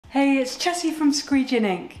Hey, it's Jessie from Squeegee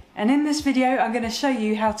Ink, and in this video I'm going to show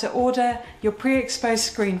you how to order your pre-exposed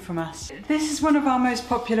screen from us. This is one of our most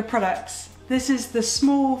popular products. This is the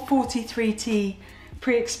small 43T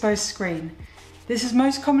pre-exposed screen. This is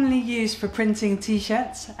most commonly used for printing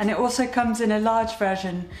t-shirts, and it also comes in a large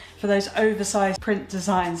version for those oversized print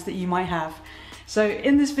designs that you might have. So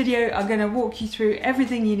in this video I'm going to walk you through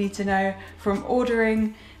everything you need to know from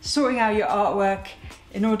ordering, sorting out your artwork,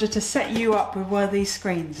 in order to set you up with one of these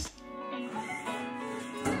screens.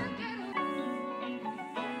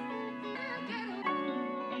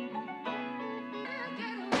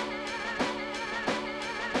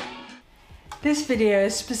 This video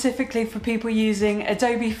is specifically for people using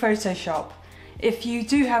Adobe Photoshop. If you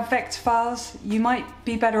do have vector files, you might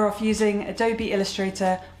be better off using Adobe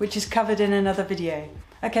Illustrator, which is covered in another video.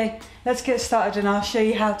 Okay, let's get started and I'll show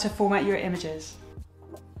you how to format your images.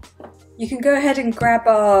 You can go ahead and grab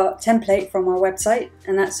our template from our website,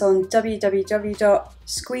 and that's on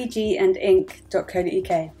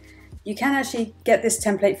www.squeegeeink.co.uk. You can actually get this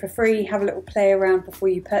template for free, have a little play around before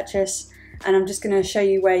you purchase, and I'm just going to show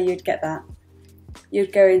you where you'd get that.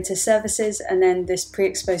 You'd go into Services and then this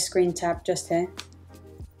Pre-Exposed Screen tab just here.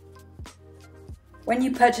 When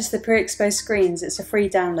you purchase the pre-exposed screens, it's a free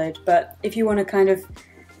download, but if you want to kind of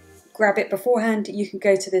grab it beforehand, you can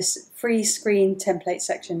go to this free screen template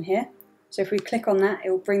section here. So if we click on that, it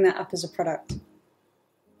will bring that up as a product.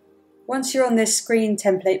 Once you're on this screen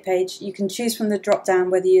template page, you can choose from the drop down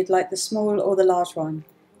whether you'd like the small or the large one.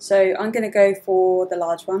 So I'm going to go for the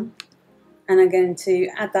large one, and I'm going to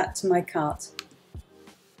add that to my cart.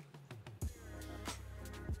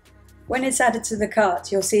 When it's added to the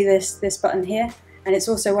cart, you'll see this button here, and it's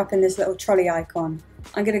also up in this little trolley icon.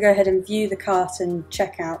 I'm going to go ahead and view the cart and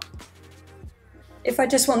check out. If I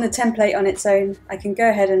just want the template on its own, I can go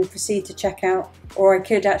ahead and proceed to checkout, or I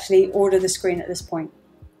could actually order the screen at this point.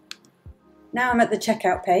 Now I'm at the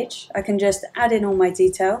checkout page, I can just add in all my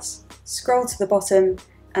details, scroll to the bottom,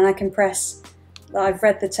 and I can press that I've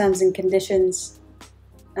read the terms and conditions,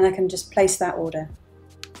 and I can just place that order.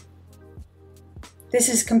 This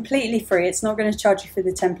is completely free, it's not going to charge you for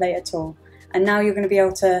the template at all, and now you're going to be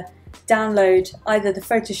able to download either the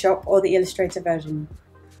Photoshop or the Illustrator version.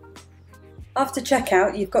 After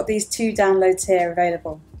checkout, you've got these two downloads here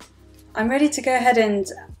available. I'm ready to go ahead and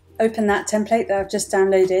open that template that I've just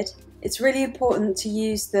downloaded. It's really important to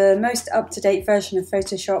use the most up-to-date version of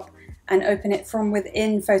Photoshop and open it from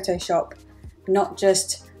within Photoshop, not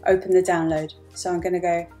just open the download. So I'm going to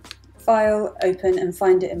go File, Open, and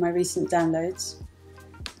find it in my recent downloads.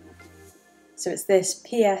 So it's this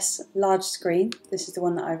PS large screen. This is the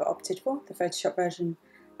one that I've opted for, the Photoshop version.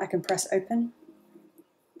 I can press Open.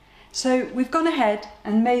 So we've gone ahead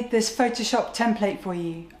and made this Photoshop template for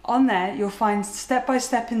you. On there you'll find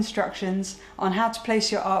step-by-step instructions on how to place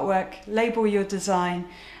your artwork, label your design,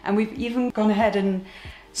 and we've even gone ahead and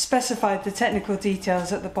specified the technical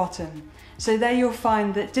details at the bottom. So there you'll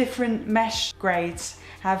find that different mesh grades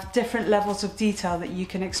have different levels of detail that you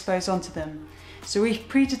can expose onto them. So we've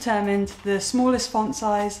predetermined the smallest font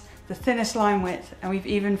size, the thinnest line width, and we've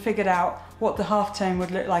even figured out what the halftone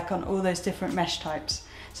would look like on all those different mesh types,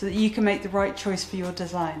 so that you can make the right choice for your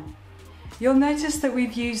design. You'll notice that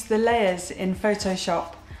we've used the layers in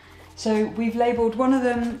Photoshop. So we've labelled one of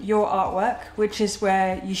them your artwork, which is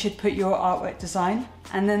where you should put your artwork design,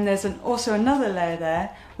 and then there's also another layer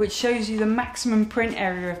there which shows you the maximum print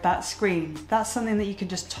area of that screen. That's something that you can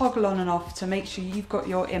just toggle on and off to make sure you've got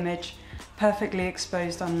your image perfectly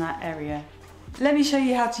exposed on that area. Let me show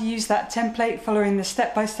you how to use that template following the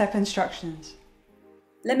step-by-step instructions.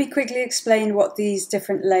 Let me quickly explain what these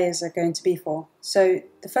different layers are going to be for. So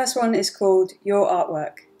the first one is called Your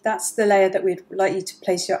Artwork. That's the layer that we'd like you to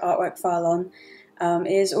place your artwork file on.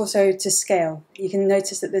 It is also to scale. You can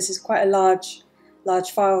notice that this is quite a large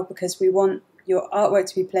file because we want your artwork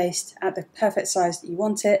to be placed at the perfect size that you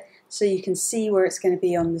want it, so you can see where it's going to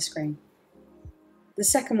be on the screen. The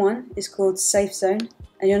second one is called Safe Zone,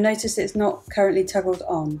 and you'll notice it's not currently toggled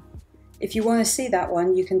on. If you want to see that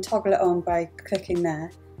one, you can toggle it on by clicking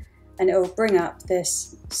there, and it will bring up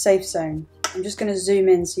this safe zone. I'm just going to zoom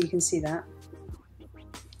in so you can see that.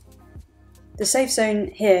 The safe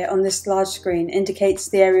zone here on this large screen indicates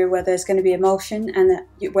the area where there's going to be emulsion and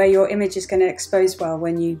where your image is going to expose well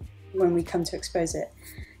when we come to expose it.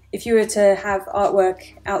 If you were to have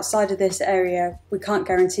artwork outside of this area, we can't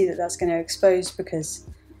guarantee that that's going to expose because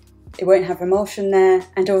it won't have emulsion there,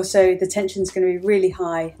 and also the tension is going to be really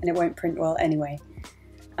high and it won't print well anyway.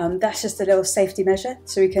 That's just a little safety measure,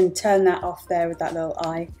 so we can turn that off there with that little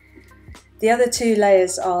eye. The other two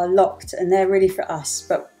layers are locked and they're really for us,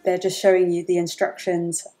 but they're just showing you the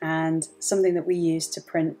instructions and something that we use to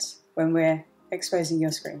print when we're exposing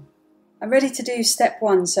your screen. I'm ready to do step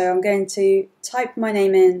 1, so I'm going to type my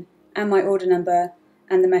name in and my order number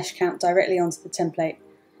and the mesh count directly onto the template.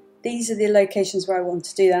 These are the locations where I want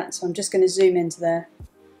to do that, so I'm just going to zoom into there.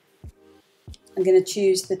 I'm going to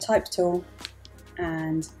choose the type tool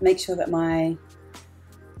and make sure that my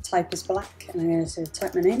type is black, and I'm going to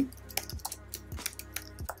type my name.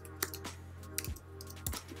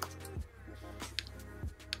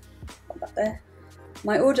 Put that there.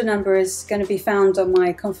 My order number is going to be found on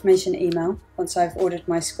my confirmation email once I've ordered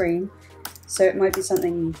my screen, so it might be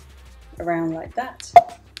something around like that.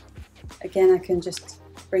 Again, I can just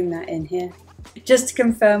bring that in here, just to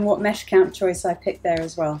confirm what mesh count choice I picked there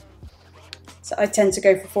as well. So I tend to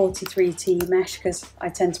go for 43T mesh because I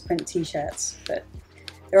tend to print t-shirts, but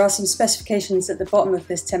there are some specifications at the bottom of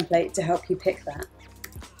this template to help you pick that.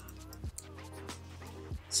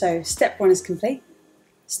 So step 1 is complete.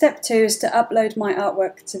 Step 2 is to upload my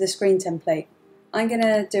artwork to the screen template. I'm going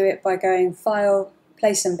to do it by going File,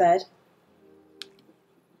 Place Embed,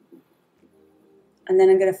 and then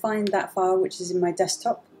I'm going to find that file which is in my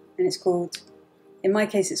desktop, and it's called, in my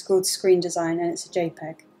case it's called Screen Design, and it's a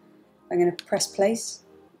JPEG. I'm going to press place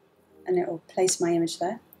and it will place my image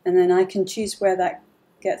there, and then I can choose where that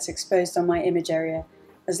gets exposed on my image area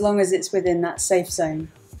as long as it's within that safe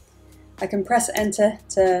zone. I can press enter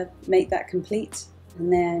to make that complete,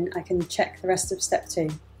 and then I can check the rest of step 2.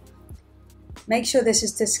 Make sure this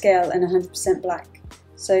is to scale and 100% black,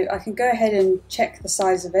 so I can go ahead and check the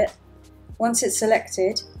size of it. Once it's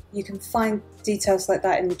selected, you can find details like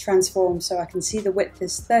that in the transform, so I can see the width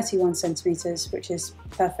is 31 centimeters, which is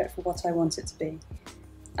perfect for what I want it to be.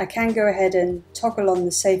 I can go ahead and toggle on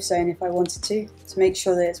the safe zone if I wanted to make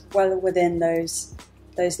sure that it's well within those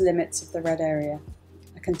limits of the red area.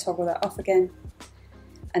 I can toggle that off again.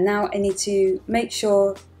 And now I need to make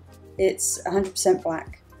sure it's 100%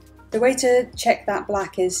 black. The way to check that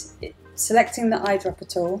black is selecting the eyedropper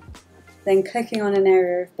tool, then clicking on an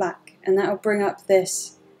area of black, and that will bring up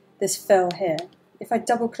this fill here. If I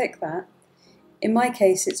double click that, in my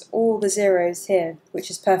case it's all the zeros here, which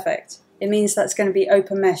is perfect. It means that's going to be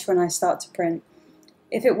open mesh when I start to print.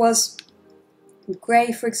 If it was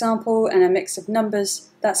grey, for example, and a mix of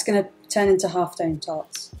numbers, that's going to turn into halftone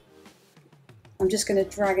dots. I'm just going to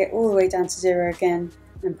drag it all the way down to 0 again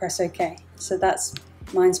and press OK. So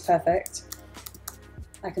mine's perfect.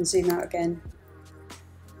 I can zoom out again.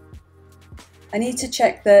 I need to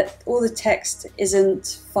check that all the text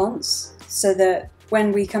isn't fonts, so that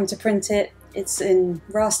when we come to print it, it's in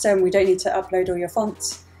raster and we don't need to upload all your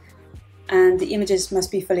fonts, and the images must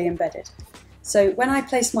be fully embedded. So when I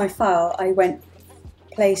placed my file, I went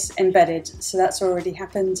place embedded, so that's already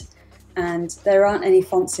happened, and there aren't any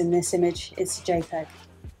fonts in this image, it's a JPEG,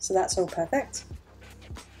 so that's all perfect.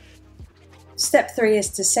 Step 3 is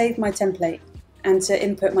to save my template and to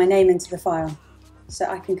input my name into the file. So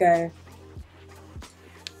I can go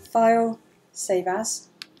File, Save As,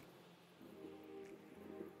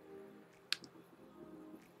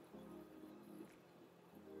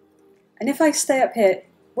 and if I stay up here,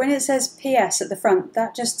 when it says PS at the front,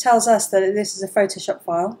 that just tells us that this is a Photoshop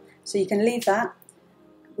file, so you can leave that.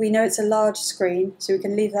 We know it's a large screen, so we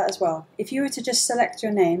can leave that as well. If you were to just select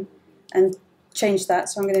your name and change that,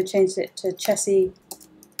 so I'm going to change it to Chessie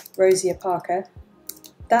Rosia Parker,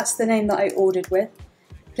 that's the name that I ordered with.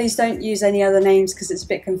 Please don't use any other names because it's a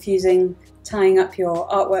bit confusing tying up your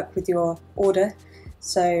artwork with your order.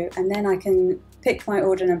 So, and then I can pick my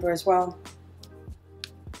order number as well.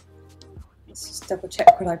 Let's just double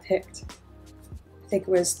check what I picked. I think it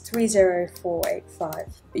was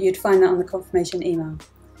 30485, but you'd find that on the confirmation email.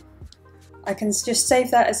 I can just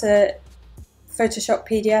save that as a Photoshop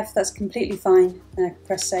PDF, that's completely fine, and I can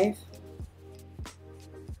press save.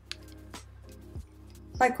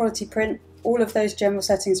 High quality print. All of those general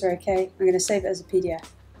settings are okay. I'm going to save it as a PDF.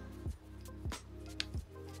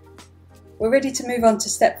 We're ready to move on to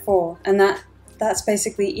step 4, and that's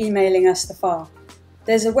basically emailing us the file.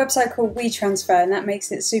 There's a website called WeTransfer, and that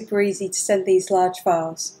makes it super easy to send these large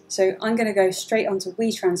files. So I'm going to go straight onto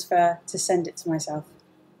WeTransfer to send it to myself.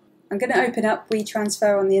 I'm going to open up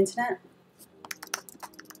WeTransfer on the internet.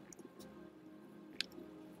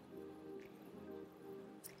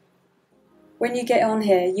 When you get on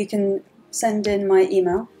here, you can send in my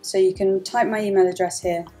email, so you can type my email address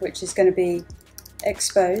here, which is going to be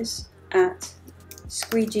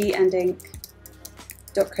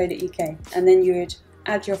expose@squeegeeink.co.uk, and then you would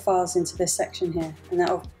add your files into this section here, and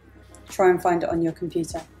that'll try and find it on your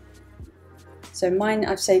computer. So mine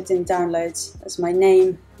I've saved in downloads as my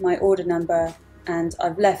name, my order number, and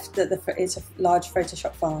I've left that it's a large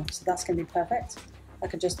Photoshop file, so that's going to be perfect. I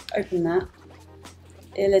could just open that.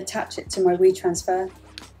 It'll attach it to my WeTransfer.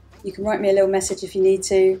 You can write me a little message if you need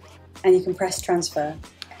to, and you can press transfer.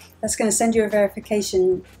 That's going to send you a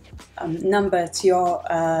verification number to your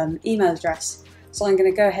email address. So I'm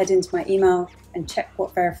going to go ahead into my email and check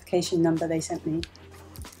what verification number they sent me.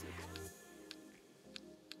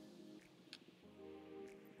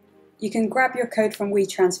 You can grab your code from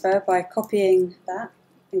WeTransfer by copying that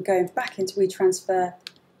and going back into WeTransfer,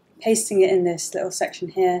 pasting it in this little section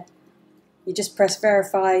here. You just press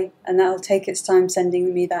verify and that'll take its time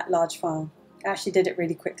sending me that large file. I actually did it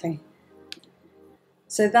really quickly.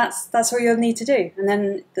 So that's all you'll need to do, and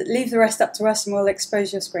then leave the rest up to us and we'll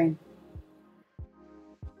expose your screen.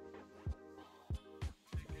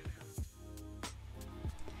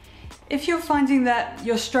 If you're finding that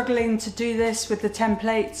you're struggling to do this with the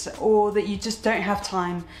templates or that you just don't have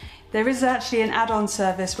time, there is actually an add-on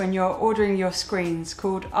service when you're ordering your screens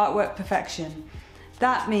called Artwork Perfection.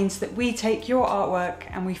 That means that we take your artwork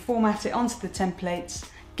and we format it onto the templates,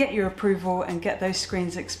 get your approval and get those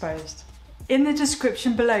screens exposed. In the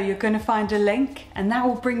description below you're going to find a link, and that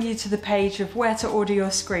will bring you to the page of where to order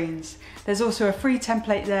your screens. There's also a free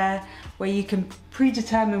template there where you can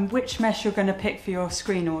predetermine which mesh you're going to pick for your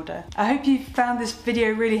screen order. I hope you found this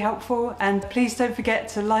video really helpful, and please don't forget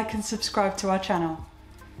to like and subscribe to our channel.